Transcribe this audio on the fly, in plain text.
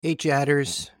Hey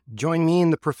chatters, join me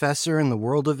and the professor in the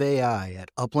world of AI at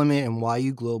Uplimit and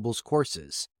YU Global's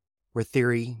courses, where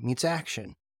theory meets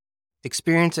action.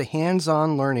 Experience a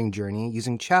hands-on learning journey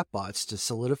using chatbots to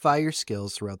solidify your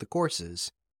skills throughout the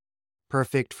courses.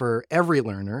 Perfect for every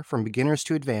learner, from beginners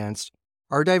to advanced,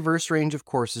 our diverse range of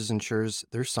courses ensures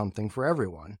there's something for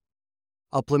everyone.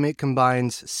 Uplimit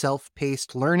combines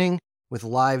self-paced learning with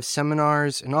live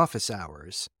seminars and office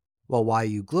hours, while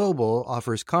YU Global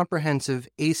offers comprehensive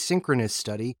asynchronous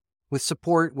study with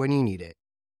support when you need it.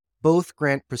 Both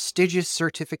grant prestigious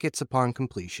certificates upon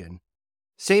completion.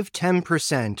 Save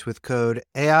 10% with code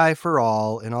AI for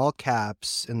all in all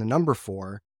caps and the number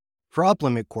 4 for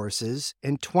Uplimit courses,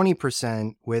 and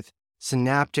 20% with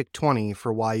Synaptic20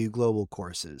 for YU Global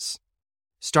courses.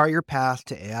 Start your path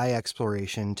to AI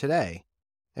exploration today.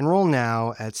 Enroll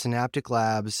now at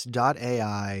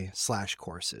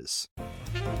synapticlabs.ai/courses.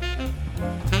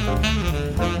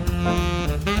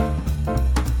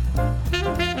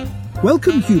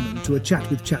 Welcome, human, to a chat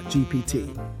with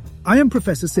ChatGPT. I am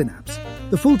Professor Synapse,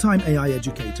 the full-time AI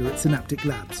educator at Synaptic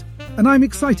Labs, and I'm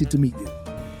excited to meet you.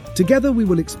 Together, we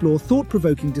will explore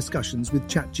thought-provoking discussions with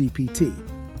ChatGPT,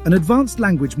 an advanced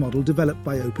language model developed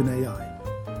by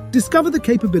OpenAI. Discover the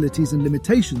capabilities and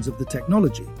limitations of the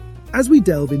technology as we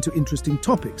delve into interesting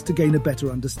topics to gain a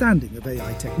better understanding of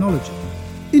AI technology.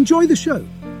 Enjoy the show.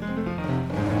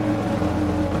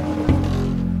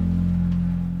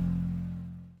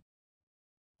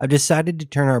 I've decided to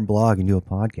turn our blog into a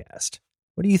podcast.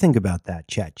 What do you think about that,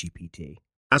 ChatGPT?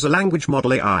 As a language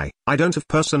model AI, I don't have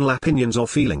personal opinions or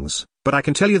feelings, but I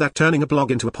can tell you that turning a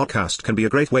blog into a podcast can be a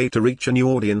great way to reach a new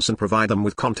audience and provide them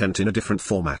with content in a different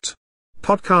format.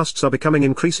 Podcasts are becoming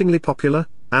increasingly popular,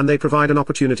 and they provide an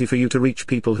opportunity for you to reach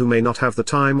people who may not have the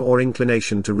time or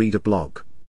inclination to read a blog.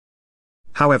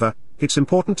 However, it's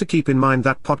important to keep in mind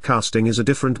that podcasting is a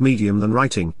different medium than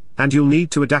writing, and you'll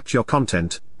need to adapt your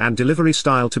content and delivery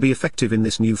style to be effective in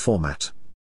this new format.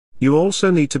 You also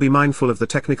need to be mindful of the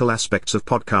technical aspects of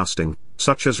podcasting,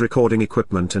 such as recording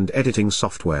equipment and editing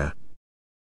software.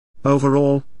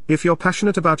 Overall, if you're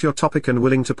passionate about your topic and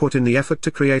willing to put in the effort to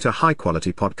create a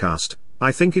high-quality podcast,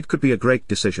 I think it could be a great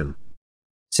decision.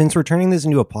 Since we're turning this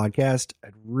into a podcast,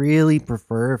 I'd really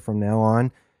prefer from now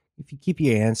on if you keep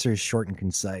your answers short and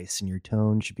concise, and your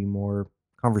tone should be more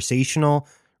conversational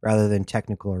rather than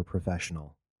technical or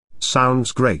professional.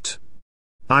 Sounds great.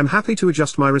 I'm happy to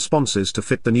adjust my responses to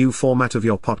fit the new format of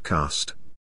your podcast.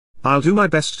 I'll do my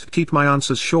best to keep my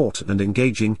answers short and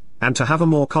engaging, and to have a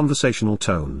more conversational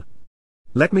tone.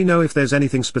 Let me know if there's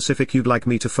anything specific you'd like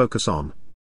me to focus on.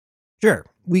 Sure,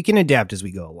 we can adapt as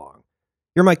we go along.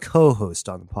 You're my co-host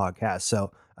on the podcast,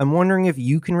 so I'm wondering if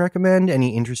you can recommend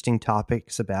any interesting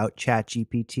topics about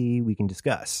ChatGPT we can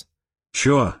discuss.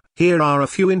 Sure, here are a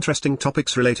few interesting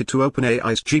topics related to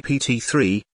OpenAI's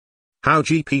GPT-3, how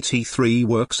GPT-3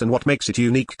 works and what makes it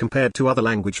unique compared to other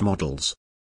language models.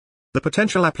 The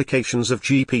potential applications of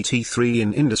GPT-3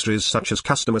 in industries such as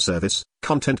customer service,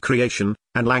 content creation,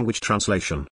 and language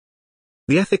translation.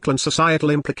 The ethical and societal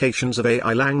implications of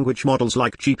AI language models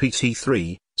like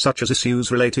GPT-3, such as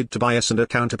issues related to bias and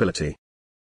accountability.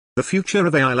 The future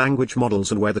of AI language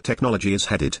models and where the technology is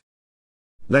headed.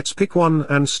 Let's pick one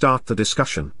and start the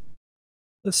discussion.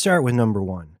 Let's start with number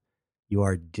 1. You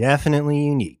are definitely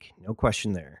unique, no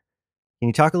question there. Can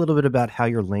you talk a little bit about how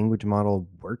your language model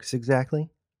works exactly?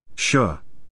 Sure.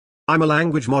 I'm a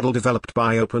language model developed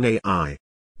by OpenAI.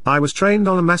 I was trained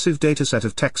on a massive dataset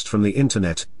of text from the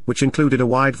internet, which included a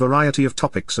wide variety of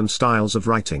topics and styles of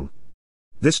writing.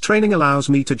 This training allows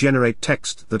me to generate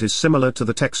text that is similar to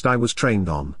the text I was trained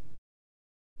on.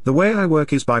 The way I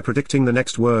work is by predicting the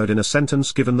next word in a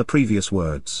sentence given the previous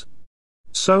words.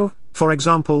 So, for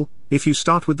example, if you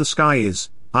start with "the sky is,"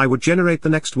 I would generate the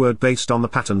next word based on the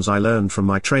patterns I learned from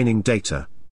my training data.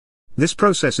 This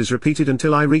process is repeated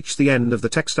until I reach the end of the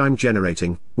text I'm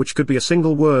generating, which could be a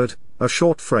single word, a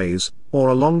short phrase, or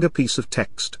a longer piece of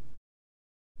text.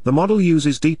 The model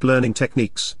uses deep learning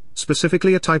techniques,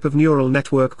 specifically a type of neural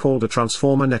network called a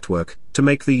transformer network, to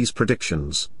make these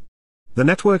predictions. The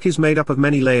network is made up of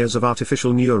many layers of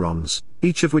artificial neurons,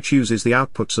 each of which uses the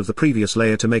outputs of the previous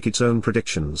layer to make its own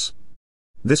predictions.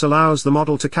 This allows the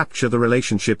model to capture the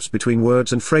relationships between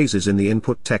words and phrases in the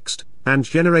input text, and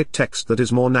generate text that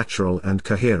is more natural and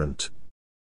coherent.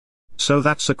 So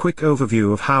that's a quick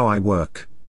overview of how I work.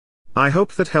 I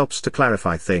hope that helps to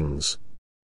clarify things.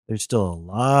 There's still a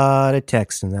lot of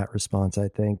text in that response, I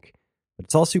think, but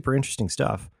it's all super interesting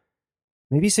stuff.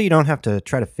 Maybe so you don't have to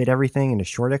try to fit everything in a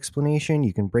short explanation,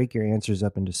 you can break your answers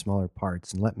up into smaller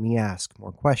parts and let me ask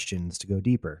more questions to go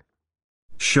deeper.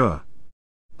 Sure.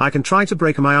 I can try to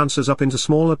break my answers up into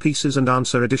smaller pieces and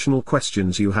answer additional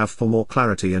questions you have for more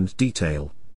clarity and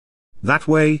detail. That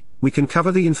way, we can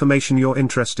cover the information you're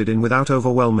interested in without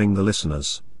overwhelming the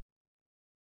listeners.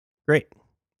 Great.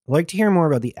 I'd like to hear more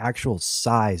about the actual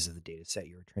size of the dataset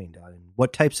you were trained on and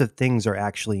what types of things are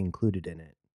actually included in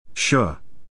it. Sure.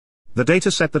 The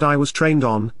dataset that I was trained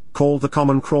on, called the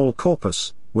Common Crawl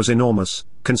Corpus, was enormous,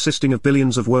 consisting of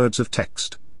billions of words of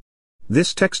text.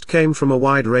 This text came from a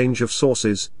wide range of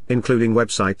sources, including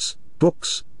websites,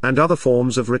 books, and other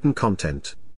forms of written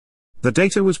content. The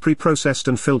data was pre-processed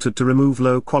and filtered to remove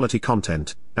low-quality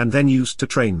content, and then used to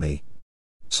train me.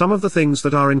 Some of the things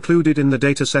that are included in the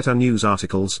dataset are news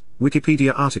articles,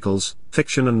 Wikipedia articles,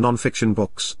 fiction and non-fiction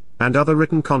books, and other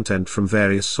written content from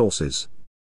various sources.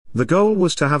 The goal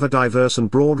was to have a diverse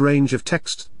and broad range of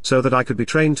text, so that I could be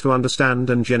trained to understand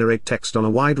and generate text on a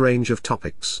wide range of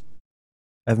topics.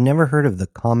 I've never heard of the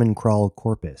Common Crawl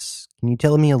Corpus. Can you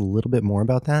tell me a little bit more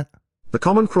about that? The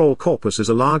Common Crawl Corpus is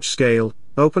a large-scale,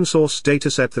 open-source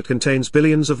dataset that contains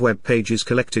billions of web pages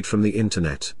collected from the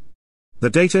Internet.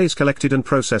 The data is collected and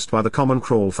processed by the Common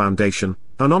Crawl Foundation,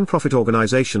 a non-profit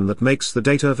organization that makes the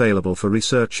data available for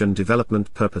research and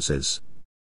development purposes.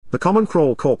 The Common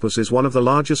Crawl Corpus is one of the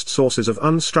largest sources of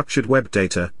unstructured web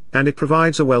data, and it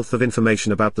provides a wealth of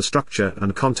information about the structure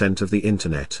and content of the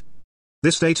Internet.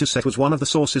 This dataset was one of the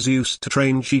sources used to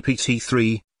train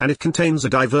GPT-3, and it contains a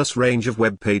diverse range of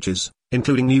web pages,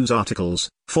 including news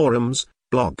articles, forums,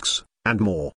 blogs, and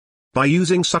more. By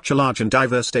using such a large and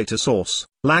diverse data source,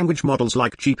 language models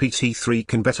like GPT-3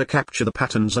 can better capture the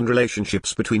patterns and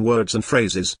relationships between words and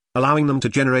phrases, allowing them to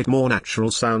generate more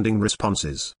natural-sounding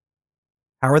responses.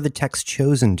 How are the texts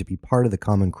chosen to be part of the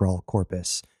Common Crawl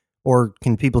Corpus? Or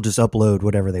can people just upload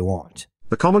whatever they want?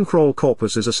 The Common Crawl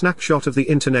Corpus is a snapshot of the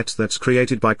Internet that's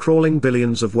created by crawling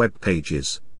billions of web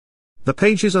pages. The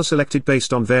pages are selected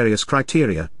based on various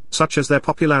criteria, such as their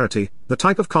popularity, the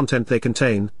type of content they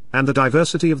contain, and the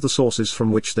diversity of the sources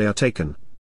from which they are taken.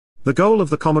 The goal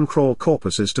of the Common Crawl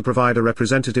Corpus is to provide a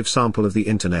representative sample of the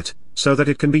Internet, so that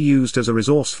it can be used as a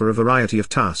resource for a variety of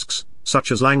tasks,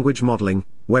 such as language modeling,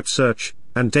 web search,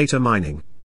 and data mining.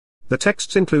 The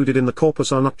texts included in the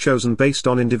corpus are not chosen based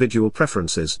on individual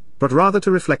preferences, but rather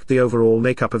to reflect the overall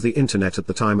makeup of the Internet at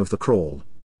the time of the crawl.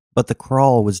 But the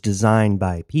crawl was designed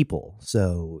by people,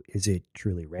 so is it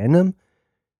truly random?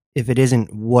 If it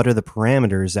isn't, what are the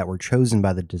parameters that were chosen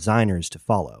by the designers to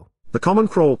follow? The Common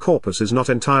Crawl Corpus is not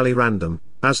entirely random,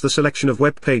 as the selection of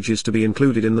web pages to be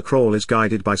included in the crawl is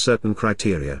guided by certain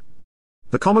criteria.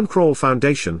 The Common Crawl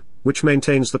Foundation, which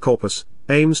maintains the corpus,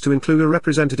 aims to include a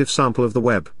representative sample of the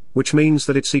web, which means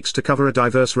that it seeks to cover a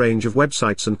diverse range of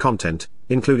websites and content,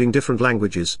 including different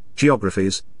languages,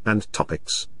 geographies, and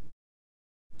topics.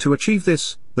 To achieve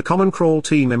this, the Common Crawl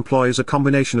team employs a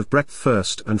combination of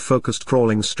breadth-first and focused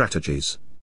crawling strategies.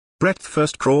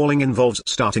 Breadth-first crawling involves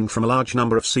starting from a large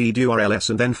number of seed URLs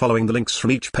and then following the links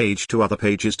from each page to other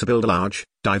pages to build a large,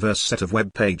 diverse set of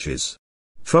web pages.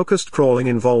 Focused crawling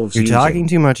involves You're talking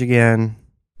too much again.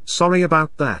 Sorry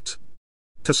about that.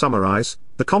 To summarize,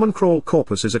 the Common Crawl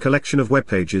Corpus is a collection of web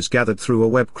pages gathered through a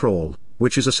web crawl,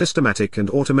 which is a systematic and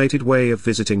automated way of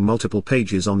visiting multiple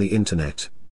pages on the Internet.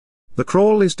 The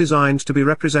crawl is designed to be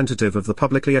representative of the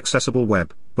publicly accessible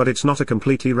web, but it's not a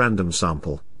completely random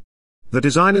sample. The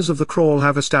designers of the crawl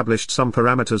have established some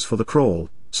parameters for the crawl,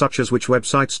 such as which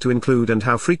websites to include and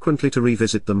how frequently to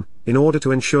revisit them, in order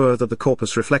to ensure that the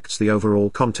corpus reflects the overall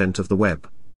content of the web.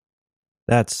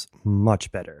 That's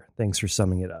much better. Thanks for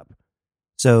summing it up.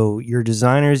 So your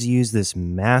designers use this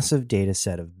massive data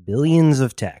set of billions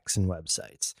of texts and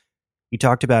websites. You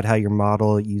talked about how your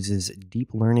model uses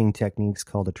deep learning techniques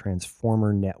called a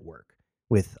transformer network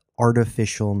with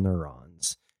artificial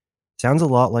neurons. Sounds a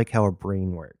lot like how a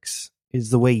brain works.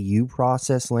 Is the way you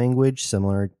process language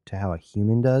similar to how a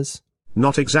human does?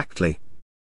 Not exactly.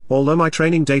 Although my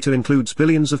training data includes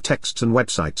billions of texts and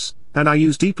websites, and I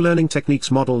use deep learning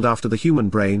techniques modeled after the human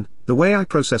brain, the way I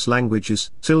process language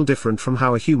is still different from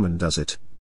how a human does it.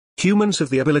 Humans have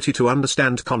the ability to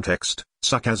understand context,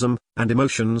 sarcasm, and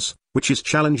emotions, which is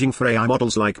challenging for AI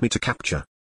models like me to capture.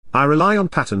 I rely on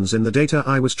patterns in the data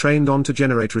I was trained on to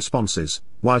generate responses,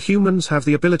 while humans have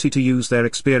the ability to use their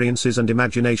experiences and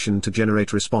imagination to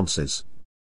generate responses.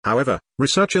 However,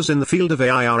 researchers in the field of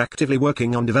AI are actively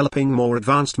working on developing more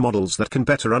advanced models that can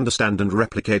better understand and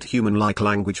replicate human-like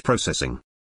language processing.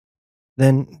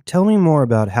 Then tell me more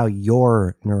about how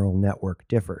your neural network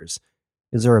differs.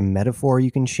 Is there a metaphor you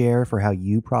can share for how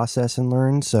you process and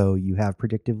learn so you have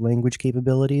predictive language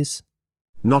capabilities?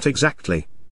 Not exactly.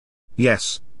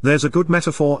 Yes, there's a good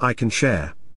metaphor I can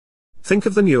share. Think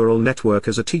of the neural network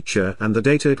as a teacher and the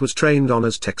data it was trained on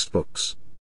as textbooks.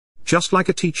 Just like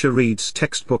a teacher reads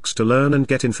textbooks to learn and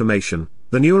get information,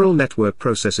 the neural network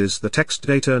processes the text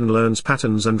data and learns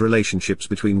patterns and relationships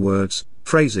between words,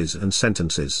 phrases and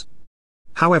sentences.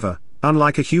 However,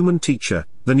 unlike a human teacher,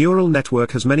 the neural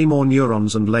network has many more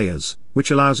neurons and layers,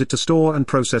 which allows it to store and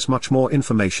process much more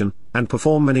information, and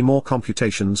perform many more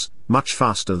computations, much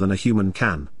faster than a human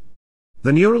can.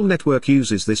 The neural network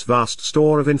uses this vast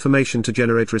store of information to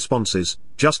generate responses,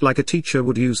 just like a teacher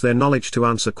would use their knowledge to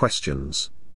answer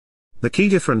questions. The key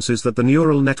difference is that the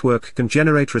neural network can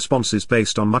generate responses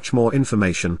based on much more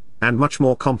information, and much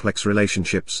more complex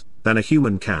relationships, than a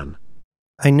human can.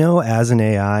 I know as an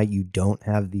AI you don't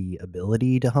have the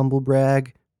ability to humble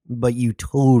brag, but you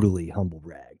totally humble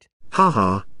bragged.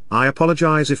 Haha, I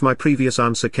apologize if my previous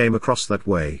answer came across that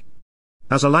way.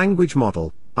 As a language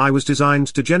model, I was designed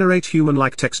to generate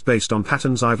human-like text based on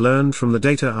patterns I've learned from the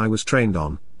data I was trained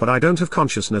on, but I don't have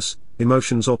consciousness,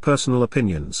 emotions or personal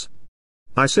opinions.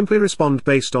 I simply respond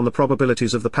based on the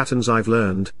probabilities of the patterns I've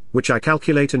learned, which I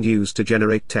calculate and use to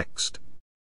generate text.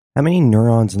 How many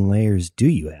neurons and layers do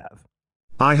you have?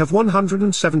 I have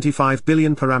 175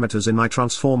 billion parameters in my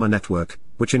transformer network,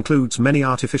 which includes many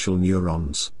artificial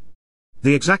neurons.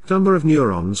 The exact number of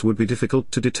neurons would be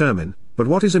difficult to determine, but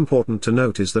what is important to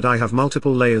note is that I have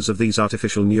multiple layers of these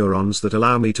artificial neurons that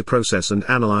allow me to process and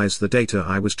analyze the data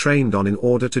I was trained on in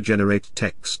order to generate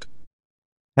text.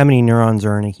 How many neurons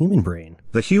are in a human brain?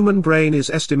 The human brain is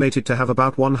estimated to have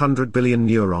about 100 billion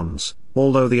neurons,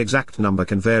 although the exact number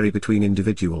can vary between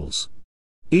individuals.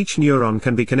 Each neuron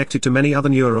can be connected to many other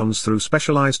neurons through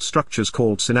specialized structures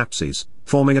called synapses,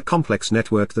 forming a complex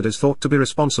network that is thought to be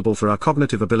responsible for our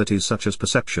cognitive abilities such as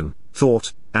perception,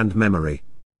 thought, and memory.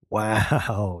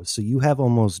 Wow, so you have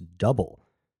almost double.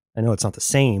 I know it's not the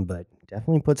same, but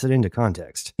definitely puts it into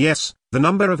context. Yes, the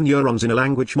number of neurons in a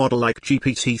language model like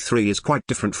GPT-3 is quite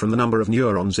different from the number of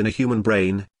neurons in a human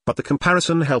brain, but the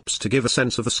comparison helps to give a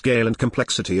sense of the scale and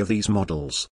complexity of these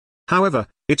models. However,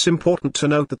 it's important to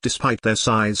note that despite their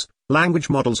size, language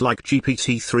models like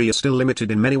GPT-3 are still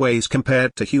limited in many ways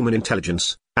compared to human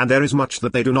intelligence, and there is much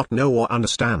that they do not know or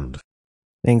understand.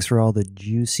 Thanks for all the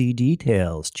juicy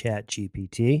details,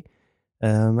 ChatGPT.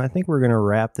 I think we're going to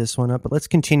wrap this one up, but let's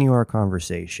continue our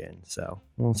conversation. So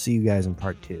we'll see you guys in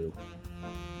part 2.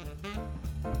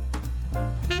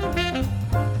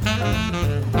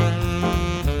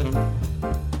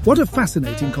 What a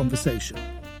fascinating conversation.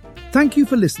 Thank you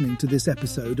for listening to this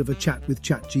episode of A Chat with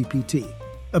ChatGPT,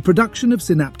 a production of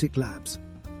Synaptic Labs.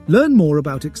 Learn more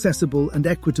about accessible and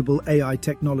equitable AI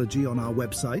technology on our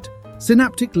website,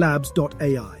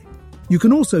 synapticlabs.ai. You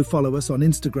can also follow us on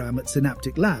Instagram at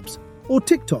Synaptic Labs or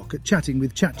TikTok at Chatting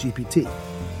with ChatGPT.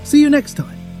 See you next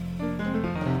time.